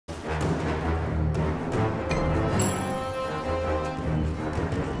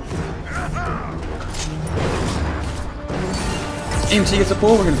AMC gets a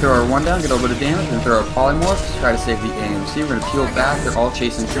pull, we're going to throw our 1 down, get a little bit of damage, we're going to throw our polymorph, try to save the AMC, we're going to peel back, they're all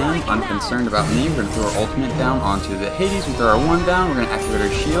chasing through, unconcerned about me, we're going to throw our ultimate down onto the Hades, we throw our 1 down, we're going to activate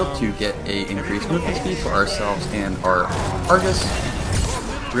our shield to get a increased movement speed for ourselves and our Argus.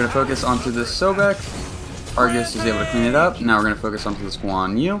 We're going to focus onto the Sobek, Argus is able to clean it up, now we're going to focus onto this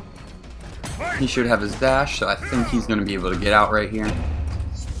Guan Yu. He should have his dash, so I think he's going to be able to get out right here.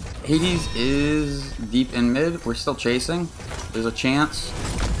 Hades is deep in mid, we're still chasing. There's a chance.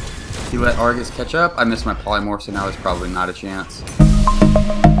 He let Argus catch up. I missed my polymorph, so now there's probably not a chance.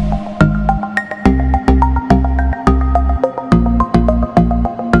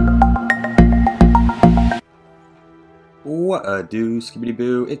 What a do, skibbity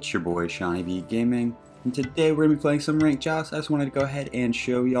boo, it's your boy Seanyb Gaming, and today we're going to be playing some ranked Joust. I just wanted to go ahead and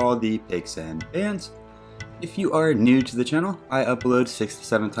show y'all the picks and bans. If you are new to the channel, I upload 6 to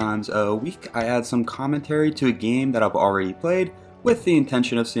 7 times a week. I add some commentary to a game that I've already played with the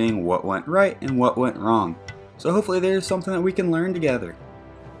intention of seeing what went right and what went wrong. So hopefully there's something that we can learn together.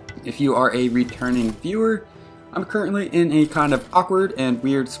 If you are a returning viewer, I'm currently in a kind of awkward and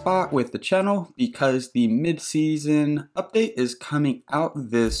weird spot with the channel because the mid-season update is coming out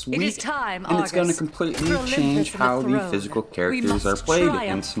this week, and it's going to completely change how the physical characters are played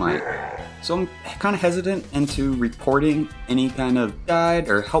in Smite. So I'm kind of hesitant into recording any kind of guide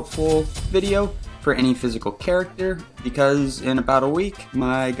or helpful video for any physical character because in about a week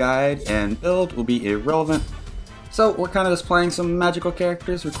my guide and build will be irrelevant. So we're kind of just playing some magical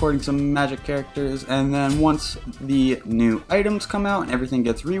characters, recording some magic characters, and then once the new items come out and everything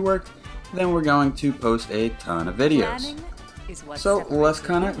gets reworked, then we're going to post a ton of videos. So let's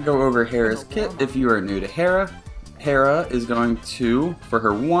kind of go over Hera's kit. If you are new to Hera, Hera is going to, for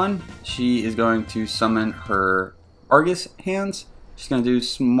her 1, she is going to summon her Argus hands. She's going to do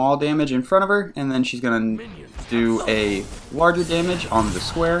small damage in front of her, and then she's going to do a larger damage on the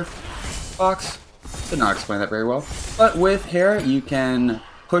square box. Did not explain that very well. But with Hera, you can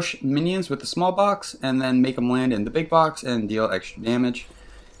push minions with the small box and then make them land in the big box and deal extra damage.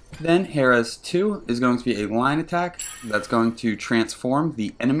 Then Hera's 2 is going to be a line attack that's going to transform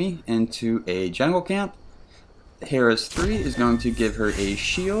the enemy into a jungle camp. Hera's 3 is going to give her a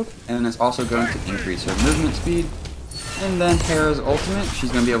shield and is also going to increase her movement speed. And then Hera's ultimate,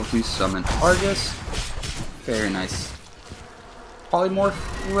 she's going to be able to summon Argus. Very nice polymorph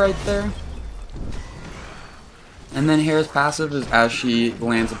right there. And then Hera's passive is as she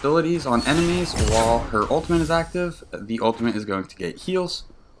lands abilities on enemies while her ultimate is active, the ultimate is going to get heals.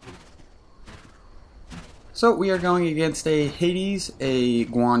 So we are going against a Hades, a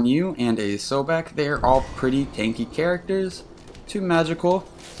Guan Yu, and a Sobek. They are all pretty tanky characters. 2 magical,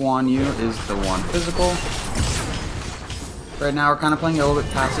 Guan Yu is the 1 physical. Right now we're kind of playing a little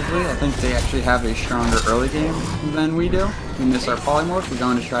bit passively. I think they actually have a stronger early game than we do. We miss our polymorph, we're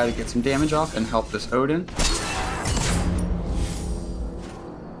going to try to get some damage off and help this Odin.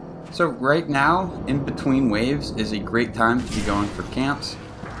 So right now, in between waves is a great time to be going for camps.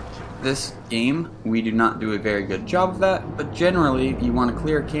 This game, we do not do a very good job of that, but generally you want to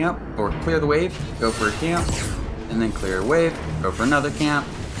clear a camp, or clear the wave, go for a camp, and then clear a wave, go for another camp.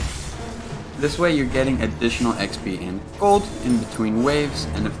 This way you're getting additional XP and gold in between waves,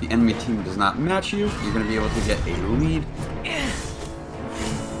 and if the enemy team does not match you, you're going to be able to get a lead.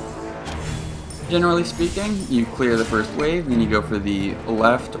 Generally speaking, you clear the first wave, then you go for the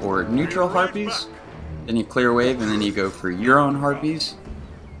left or neutral harpies, then you clear a wave, and then you go for your own harpies.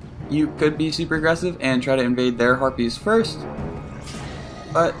 You could be super aggressive and try to invade their harpies first,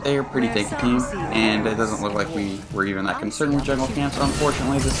 but they are a pretty tanky team, and it doesn't look like we were even that concerned with jungle camps,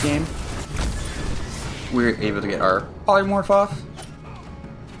 unfortunately, this game. We're able to get our polymorph off.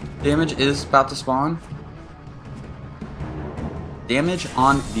 Damage is about to spawn. Damage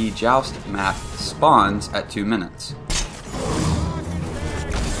on the Joust map spawns at 2 minutes.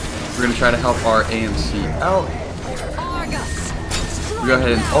 We're going to try to help our AMC out. We go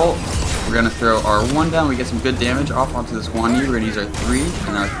ahead and ult. We're going to throw our 1 down. We get some good damage off onto this Guan Yu. We're going to use our 3,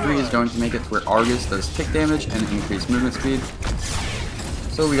 and our 3 is going to make it to where Argus does tick damage and increased movement speed.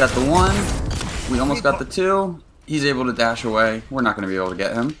 So we got the 1. We almost got the 2. He's able to dash away. We're not going to be able to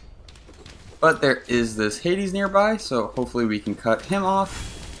get him. But there is this Hades nearby, so hopefully we can cut him off.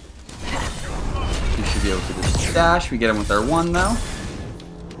 We should be able to just dash. We get him with our 1 though.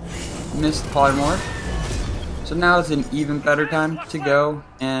 Missed polymorph. So now is an even better time to go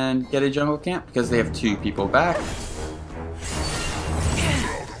and get a jungle camp because they have 2 people back.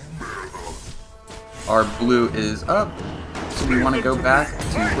 Our blue is up, so we want to go back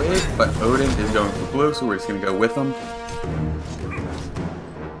to wave, but Odin is going for blue, so we're just going to go with him.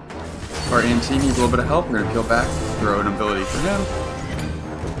 Our AMC needs a little bit of help. We're going to peel back, throw an ability for him.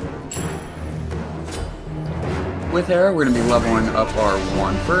 With Hera, we're going to be leveling up our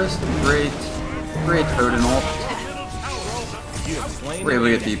 1 first. Great Odin ult. We're able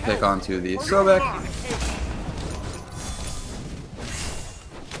to get the pick onto the Sobek.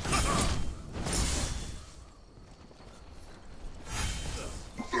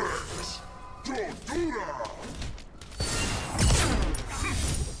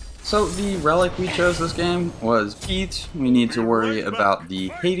 So the relic we chose this game was Beat. We need to worry about the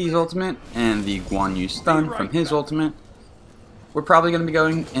Hades ultimate and the Guan Yu stun from his ultimate. We're probably going to be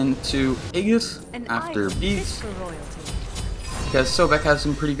going into Aegis after Beats, because Sobek has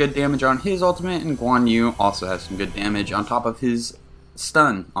some pretty good damage on his ultimate, and Guan Yu also has some good damage on top of his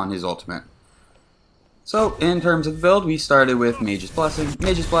stun on his ultimate. So in terms of the build, we started with Mage's Blessing.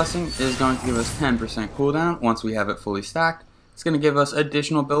 Mage's Blessing is going to give us 10% cooldown once we have it fully stacked. It's going to give us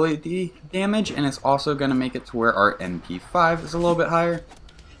additional ability damage, and it's also going to make it to where our MP5 is a little bit higher.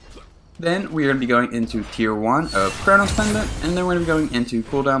 Then we're going to be going into Tier 1 of Chronos Pendant, and then we're going to be going into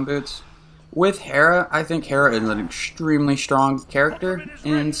cooldown boots. With Hera, I think Hera is an extremely strong character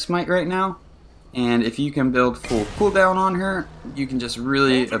in Smite right now. And if you can build full cooldown on her, you can just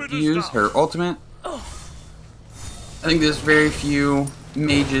really abuse her ultimate. I think there's very few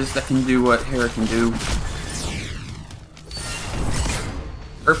mages that can do what Hera can do.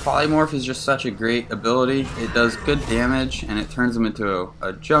 Her polymorph is just such a great ability. It does good damage, and it turns them into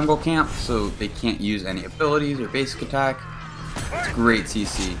a jungle camp, so they can't use any abilities or basic attack. It's great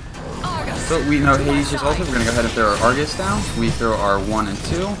CC. So we know Hades is ultimate. We're going to go ahead and throw our Argus down. We throw our 1 and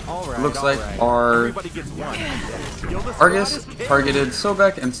 2. Looks like our Argus targeted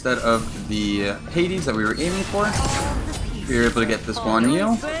Sobek instead of the Hades that we were aiming for. We were able to get this Guan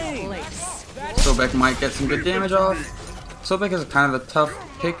Yu. Sobek might get some good damage off. Sobek is kind of a tough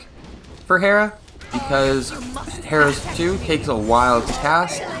pick for Hera because Hera's 2 takes a while to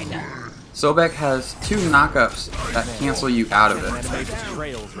cast. Sobek has 2 knockups that cancel you out of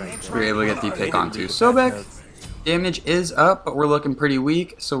it. We're able to get the pick onto Sobek. Damage is up, but we're looking pretty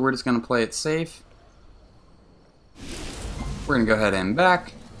weak, so we're just going to play it safe. We're going to go ahead and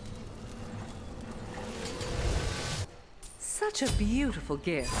back. Such a beautiful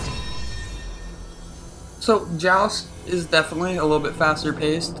gift. So Joust is definitely a little bit faster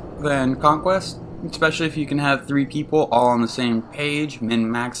paced than Conquest, especially if you can have 3 people all on the same page,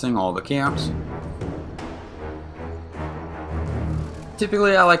 min-maxing all the camps.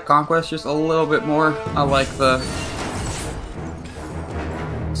 Typically I like Conquest just a little bit more. I like the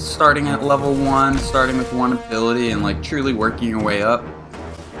starting at level 1, starting with 1 ability and like truly working your way up.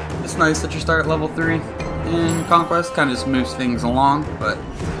 It's nice that you start at level 3 in Conquest, kind of just moves things along,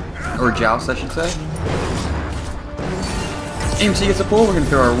 or Joust I should say. AMC gets a pull, we're going to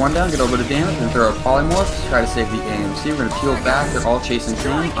throw our 1 down, get a little bit of damage, we're going to throw our polymorphs, try to save the AMC, we're going to peel back, they're all chasing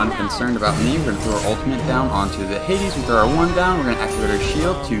Sam, unconcerned about me, we're going to throw our ultimate down onto the Hades, we throw our 1 down, we're going to activate our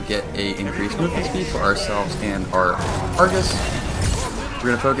shield to get a increased movement speed for ourselves and our Argus. We're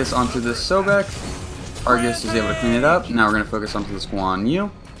going to focus onto this Sobek, Argus is able to clean it up, now we're going to focus onto this Guan Yu.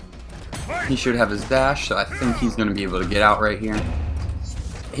 He should have his dash, so I think he's going to be able to get out right here.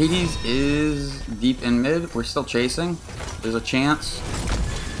 Hades is deep in mid. We're still chasing. There's a chance.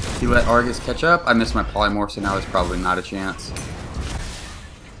 He let Argus catch up. I missed my polymorph, so now there's probably not a chance.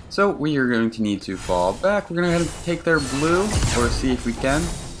 So we are going to need to fall back. We're going to take their blue, or see if we can.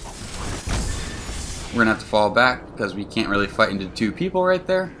 We're going to have to fall back because we can't really fight into 2 people right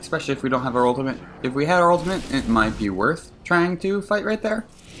there, especially if we don't have our ultimate. If we had our ultimate, it might be worth trying to fight right there.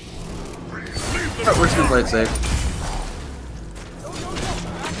 But we're just going to play it safe.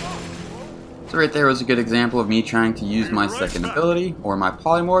 So right there was a good example of me trying to use my second ability, or my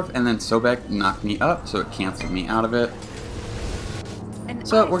polymorph, and then Sobek knocked me up, so it canceled me out of it.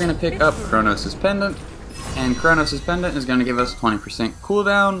 So we're going to pick up Chronos' Pendant, and Chronos' Pendant is going to give us 20%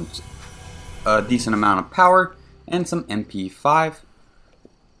 cooldown, a decent amount of power, and some MP5.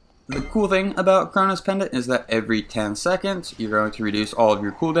 The cool thing about Chronos Pendant is that every 10 seconds, you're going to reduce all of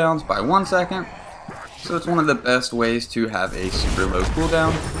your cooldowns by 1 second, so it's one of the best ways to have a super low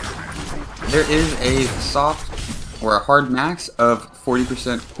cooldown. There is a soft or a hard max of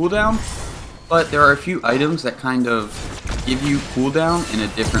 40% cooldown, but there are a few items that kind of give you cooldown in a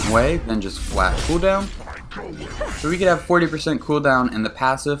different way than just flat cooldown. So we could have 40% cooldown in the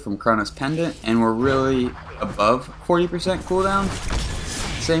passive from Chronos Pendant, and we're really above 40% cooldown.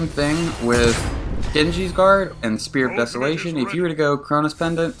 Same thing with Genji's Guard and Spear of Desolation. If you were to go Chronos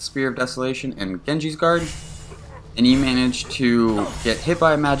Pendant, Spear of Desolation, and Genji's Guard, and you manage to get hit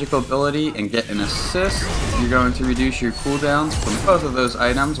by a magical ability and get an assist, you're going to reduce your cooldowns from both of those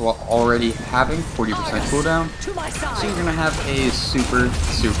items while already having 40% cooldown. So you're going to have a super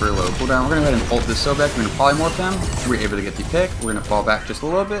low cooldown. We're going to go ahead and ult this Sobek. We're going to polymorph him. We're able to get the pick. We're going to fall back just a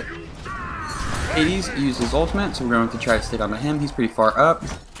little bit. Hades used his ultimate, so we're going to try to stick onto him. He's pretty far up.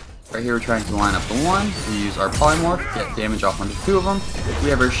 Right here we're trying to line up the one. We use our polymorph, get damage off onto two of them. We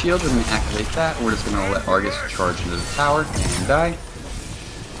have our shield, and we activate that. We're just going to let Argus charge into the tower and die.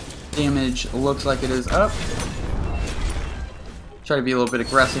 Damage looks like it is up. Try to be a little bit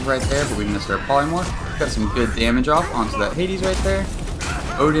aggressive right there, but we missed our polymorph. Got some good damage off onto that Hades right there.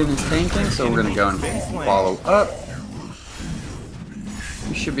 Odin is tanking, so we're going to go and follow up.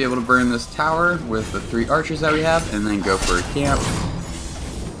 We should be able to burn this tower with the 3 archers that we have, and then go for a camp.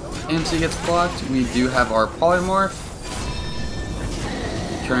 MC gets blocked. We do have our polymorph.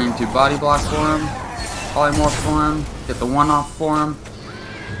 Trying to body block for him. Polymorph for him. Get the one off for him.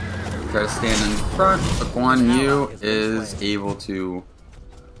 Try to stand in front, but Guan Yu is able to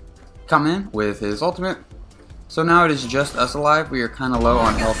come in with his ultimate. So now it is just us alive. We are kind of low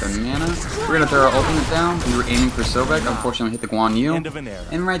on health and mana. We're going to throw our ultimate down. We were aiming for Sobek. Unfortunately, hit the Guan Yu.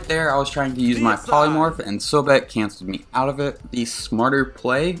 And right there, I was trying to use my polymorph, and Sobek canceled me out of it. The smarter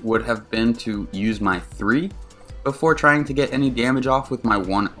play would have been to use my 3 before trying to get any damage off with my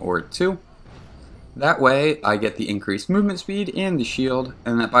 1 or 2. That way, I get the increased movement speed and the shield,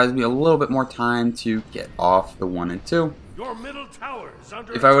 and that buys me a little bit more time to get off the 1 and 2. Your middle tower is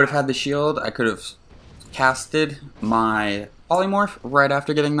under If I would have had the shield, I could have casted my polymorph right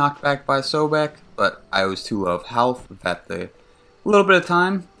after getting knocked back by Sobek, but I was too low of health that the little bit of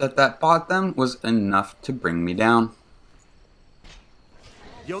time that bought them was enough to bring me down.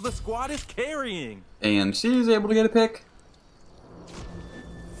 Yo, the squad is carrying. AMC is able to get a pick.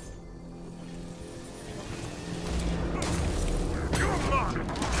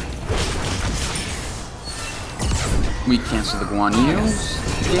 We cancel the Guan Yu's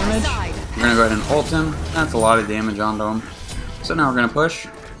damage. We're going to go ahead and ult him. That's a lot of damage onto him. So now we're going to push.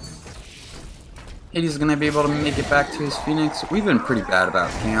 Hades is going to be able to make it back to his Phoenix. We've been pretty bad about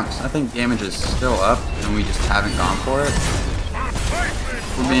camps. I think damage is still up, and we just haven't gone for it.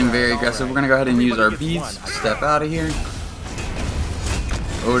 We're being very aggressive. We're going to go ahead and use our beads. Step out of here.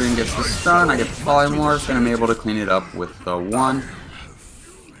 Odin gets the stun. I get the polymorph, and I'm able to clean it up with the 1.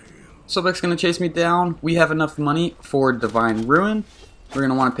 Sobek's going to chase me down. We have enough money for Divine Ruin. We're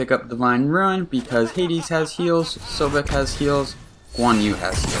going to want to pick up Divine Ruin because Hades has heals, Sobek has heals, Guan Yu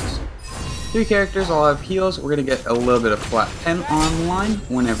has heals. 3 characters all have heals. We're going to get a little bit of flat pen online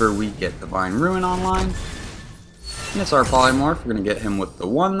whenever we get Divine Ruin online. Miss our polymorph. We're going to get him with the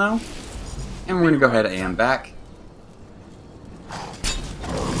 1 though. And we're going to go ahead and back.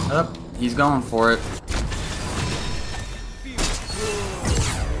 Up. He's going for it.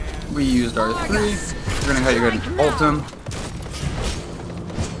 We used our 3. We're going to go ahead and ult him.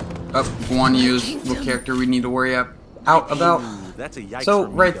 Up, Guan Yu's what character we need to worry out about. So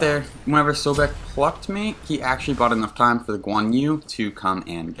right there, whenever Sobek plucked me, he actually bought enough time for the Guan Yu to come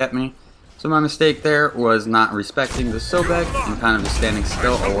and get me. So my mistake there was not respecting the Sobek and kind of just standing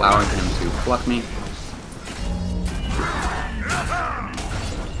still, allowing him to pluck me.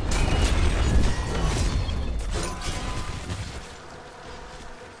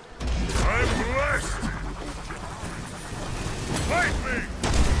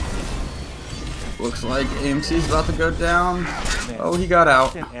 Looks like AMC's about to go down. Oh, he got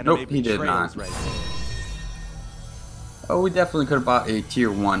out. Nope, he did not. Oh, we definitely could have bought a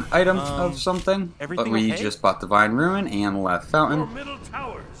tier 1 item of something, but we just bought Divine Ruin and left Fountain.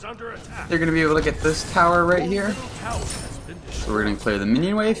 They're going to be able to get this tower right here. So we're going to clear the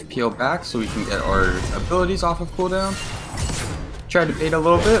minion wave, peel back so we can get our abilities off of cooldown. Try to bait a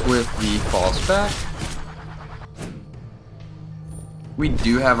little bit with the false back. We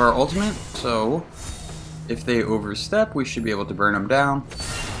do have our ultimate, so if they overstep, we should be able to burn them down.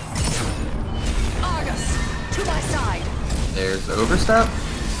 Argus, to my side. There's the overstep.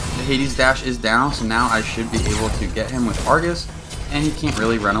 The Hades dash is down, so now I should be able to get him with Argus, and he can't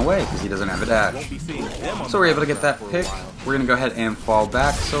really run away because he doesn't have a dash. So we're able to get that pick. We're going to go ahead and fall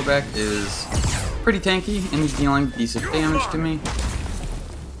back. Sobek is pretty tanky, and he's dealing decent damage to me.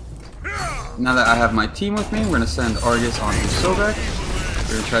 Now that I have my team with me, we're going to send Argus onto Sobek.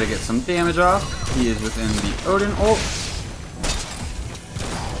 We're going to try to get some damage off. He is within the Odin ult.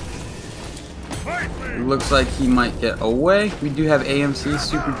 It looks like he might get away. We do have AMC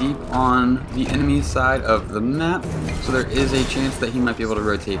super deep on the enemy side of the map, so there is a chance that he might be able to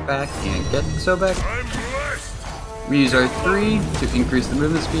rotate back and get Sobek. We use our 3 to increase the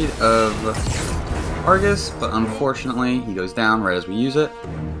movement speed of Argus, but unfortunately he goes down right as we use it.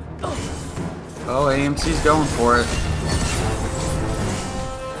 Oh, AMC's going for it.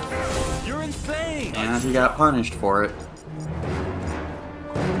 You're insane! And he got punished for it.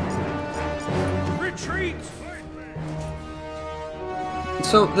 Retreat!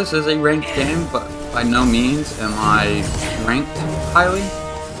 So this is a ranked game, but by no means am I ranked highly.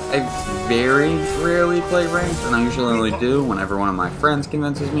 I very rarely play ranked, and I usually only do whenever one of my friends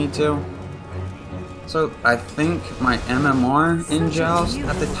convinces me to. So I think my MMR in Joust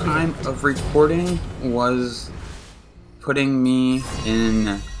at the time of recording was putting me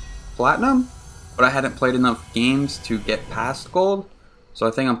in Platinum, but I hadn't played enough games to get past Gold, so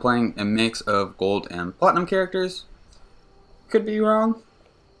I think I'm playing a mix of Gold and Platinum characters. Could be wrong.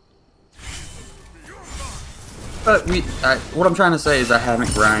 But what I'm trying to say is I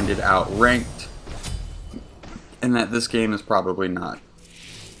haven't grinded out ranked, and that this game is probably not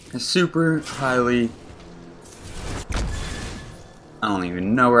super highly... I don't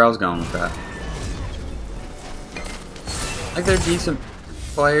even know where I was going with that. Like, they're decent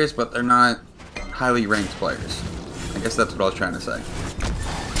players, but they're not highly ranked players. I guess that's what I was trying to say.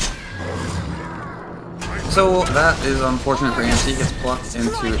 So that is unfortunate for AMC. He gets plucked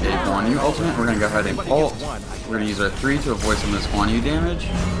into a Guan Yu ultimate. We're going to go ahead and ult. We're going to use our 3 to avoid some of this Guan Yu damage.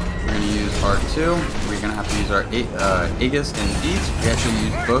 We're going to use our 2. We're going to have to use our Aegis and Beats. We actually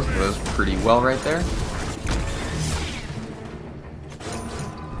used both of those pretty well right there.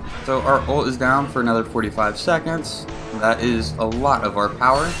 So our ult is down for another 45 seconds. That is a lot of our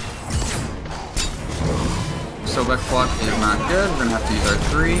power. Sobek Pluck is not good. We're going to have to use our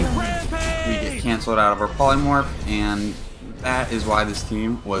 3. We get cancelled out of our polymorph, and that is why this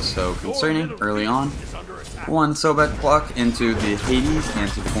team was so concerning early on. One Sobek Pluck into the Hades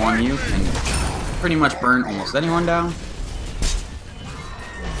and to Guan Yu can pretty much burn almost anyone down.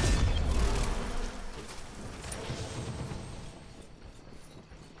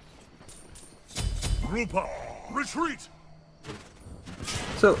 Group up! Retreat!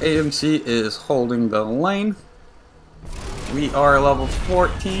 So AMC is holding the lane. We are level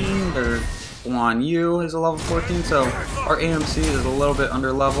 14, their Guan Yu is a level 14, so our AMC is a little bit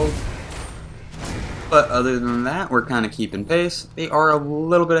under leveled. But other than that, we're kind of keeping pace. They are a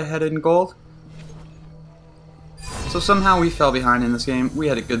little bit ahead in gold. So somehow we fell behind in this game. We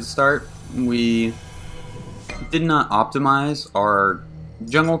had a good start. We did not optimize our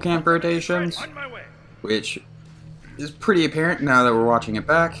jungle camp rotations, which is pretty apparent now that we're watching it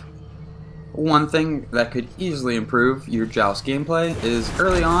back. One thing that could easily improve your Joust gameplay is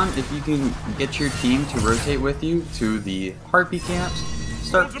early on, if you can get your team to rotate with you to the Harpy camps,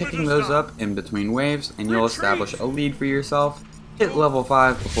 start picking those up in between waves and you'll establish a lead for yourself, hit level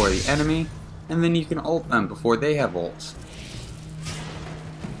 5 before the enemy, and then you can ult them before they have ults.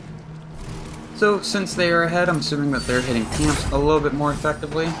 So since they are ahead, I'm assuming that they're hitting camps a little bit more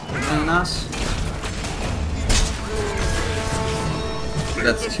effectively than us.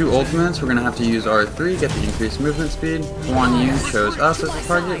 That's 2 ultimates. We're going to have to use our 3, get the increased movement speed. Guan Yu chose us as the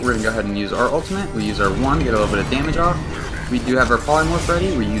target. We're going to go ahead and use our ultimate. We use our 1, get a little bit of damage off. We do have our polymorph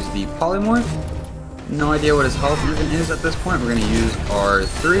ready. We use the polymorph. No idea what his health even is at this point. We're going to use our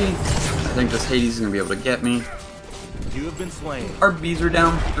 3. I think this Hades is going to be able to get me. You have been slain. Our bees are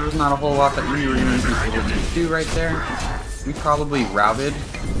down. There was not a whole lot that we were going to be able to do right there. We probably routed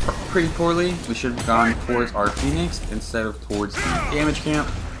pretty poorly. We should have gone towards our Phoenix instead of towards the damage camp.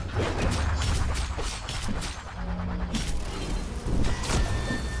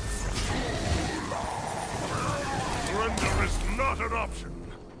 Surrender is not an option.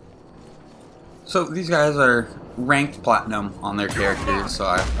 So these guys are ranked platinum on their characters, so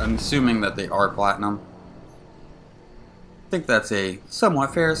I'm assuming that they are platinum. I think that's a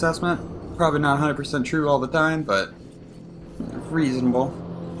somewhat fair assessment. Probably not 100% true all the time, but reasonable.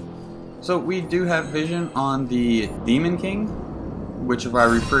 So we do have vision on the Demon King, which if I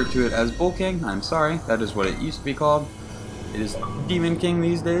refer to it as Bull King, I'm sorry, that is what it used to be called. It is Demon King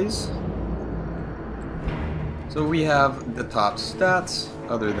these days. So we have the top stats,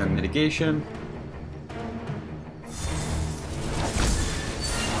 other than mitigation.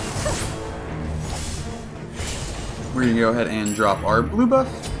 We're going to go ahead and drop our blue buff.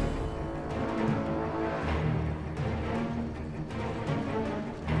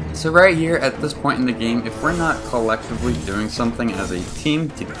 So right here at this point in the game, if we're not collectively doing something as a team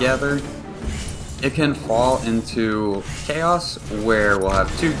together, it can fall into chaos where we'll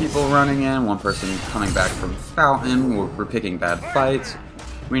have 2 people running in, 1 person coming back from Fountain, we're picking bad fights.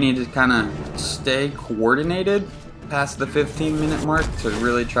 We need to kind of stay coordinated past the 15-minute mark to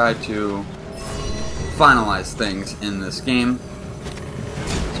really try to finalize things in this game.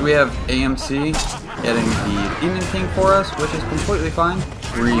 So we have AMC getting the Demon King for us, which is completely fine.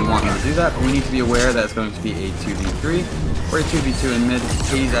 We want him to do that, but we need to be aware that it's going to be a 2v3 or a 2v2 in mid.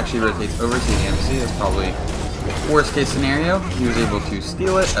 Hades actually rotates over to the AMC. That's probably worst case scenario. He was able to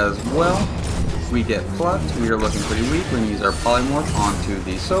steal it as well. We get plucked. We are looking pretty weak. We're going to use our polymorph onto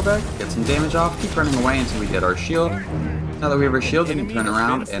the Sobek, get some damage off, keep running away until we get our shield. Now that we have our shield, we can turn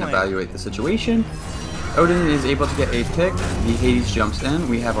around and evaluate the situation. Odin is able to get a pick. The Hades jumps in.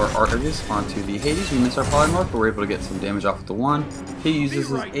 We have our Argus onto the Hades. We miss our polymorph, but we're able to get some damage off with the one. He uses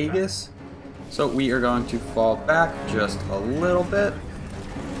his Aegis, so we are going to fall back just a little bit.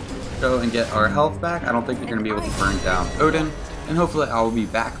 Go and get our health back. I don't think they're going to be able to burn down Odin, and hopefully I will be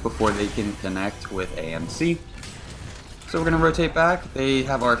back before they can connect with AMC. So we're going to rotate back. They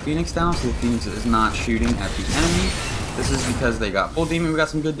have our Phoenix down, so the Phoenix is not shooting at the enemy. This is because they got full demon. We got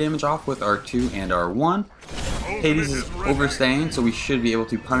some good damage off with our 2 and our 1. Hades is overstaying, so we should be able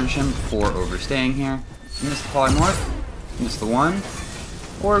to punish him for overstaying here. Miss the polymorph, miss the 1,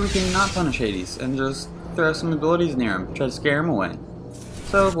 or we can not punish Hades and just throw some abilities near him, try to scare him away.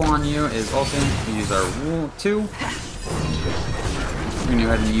 So Guan Yu is ulting. We use our 2. We're going to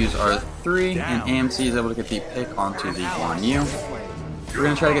go ahead and use our 3, and AMC is able to get the pick onto the Guan Yu. We're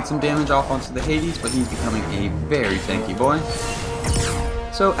going to try to get some damage off onto the Hades, but he's becoming a very tanky boy.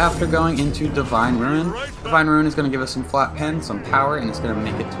 So after going into Divine Ruin is going to give us some flat pen, some power, and it's going to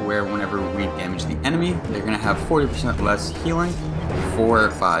make it to where whenever we damage the enemy, they're going to have 40% less healing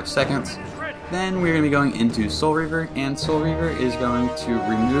for 5 seconds. Then we're going to be going into Soul Reaver, and Soul Reaver is going to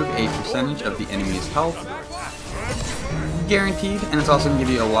remove a percentage of the enemy's health. Guaranteed, and it's also going to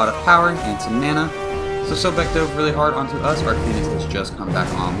give you a lot of power and some mana. So Sobek dove really hard onto us. Our Phoenix has just come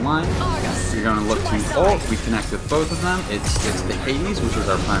back online. We're going to look to ult. We connect with both of them. It's the Hades, which is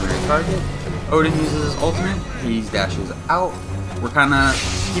our primary target. Odin uses his ultimate. He dashes out. We're kind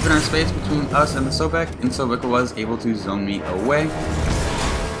of keeping our space between us and the Sobek, and Sobek was able to zone me away.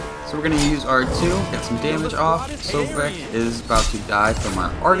 So we're going to use our 2, get some damage off. Sobek is about to die from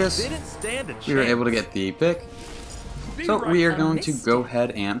our Argus. We were able to get the pick. So we are going to go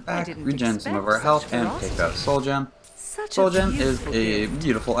ahead and back, regen some of our health, and pick up Soul Gem. Soul Gem is a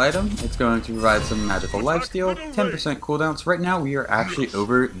beautiful item. It's going to provide some magical lifesteal, 10% cooldown. So right now we are actually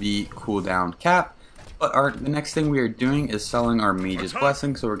over the cooldown cap, but the next thing we are doing is selling our Mage's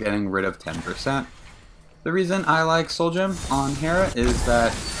Blessing, so we're getting rid of 10%. The reason I like Soul Gem on Hera is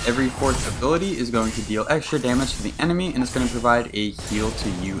that every 4th ability is going to deal extra damage to the enemy, and it's going to provide a heal to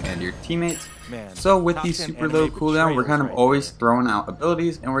you and your teammates. So with the super low cooldown, we're kind of always throwing out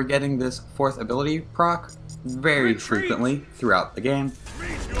abilities, and we're getting this 4th ability proc very frequently throughout the game.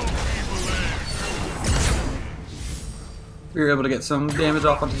 We were able to get some damage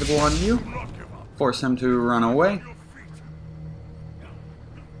off onto the Guan Yu, force him to run away.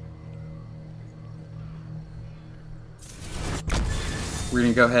 We're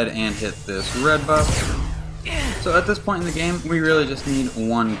going to go ahead and hit this red buff. So at this point in the game, we really just need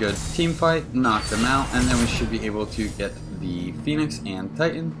one good team fight, knock them out, and then we should be able to get the Phoenix and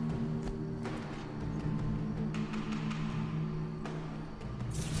Titan.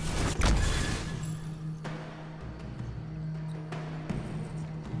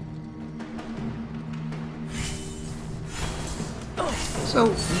 So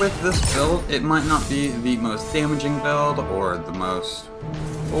with this build, it might not be the most damaging build or the most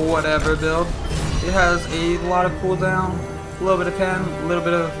whatever build. It has a lot of cooldown, a little bit of pen, a little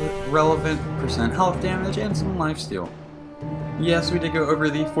bit of relevant % health damage, and some lifesteal. Yes, we did go over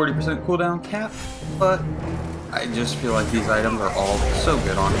the 40% cooldown cap, but I just feel like these items are all so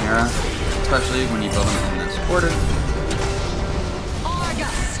good on Hera, especially when you build them in this order.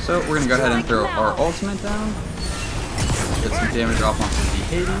 So we're going to go ahead and throw our ultimate down. Get some damage off onto the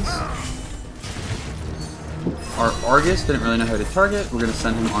Hades. Our Argus didn't really know how to target. We're going to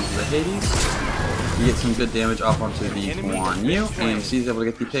send him onto the Hades. We get some good damage off onto the Guan Yu. AMC is able to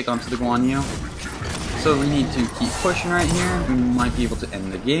get the pick onto the Guan Yu. So we need to keep pushing right here. We might be able to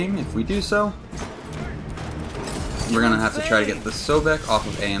end the game if we do so. We're going to have to try to get the Sobek off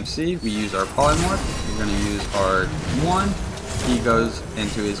of AMC. We use our Polymorph. We're going to use our 1. He goes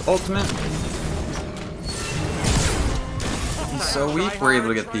into his ultimate. So weak, we're able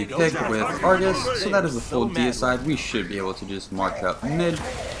to get the pick with Argus, so that is the full deicide. We should be able to just march up mid.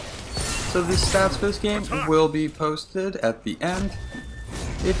 So the stats for this game will be posted at the end.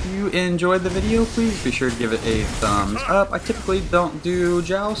 If you enjoyed the video, please be sure to give it a thumbs up. I typically don't do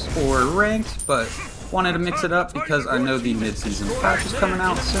Joust or Ranked, but wanted to mix it up because I know the mid-season patch is coming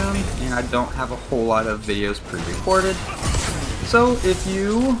out soon, and I don't have a whole lot of videos pre-recorded. So if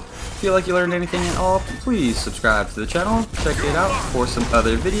you feel like you learned anything at all, please subscribe to the channel, check it out for some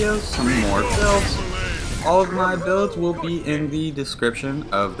other videos, some more builds. All of my builds will be in the description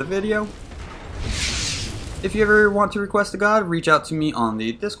of the video. If you ever want to request a god, reach out to me on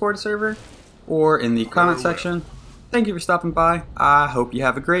the Discord server or in the comment section. Thank you for stopping by. I hope you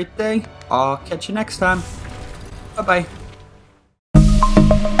have a great day. I'll catch you next time. Bye bye.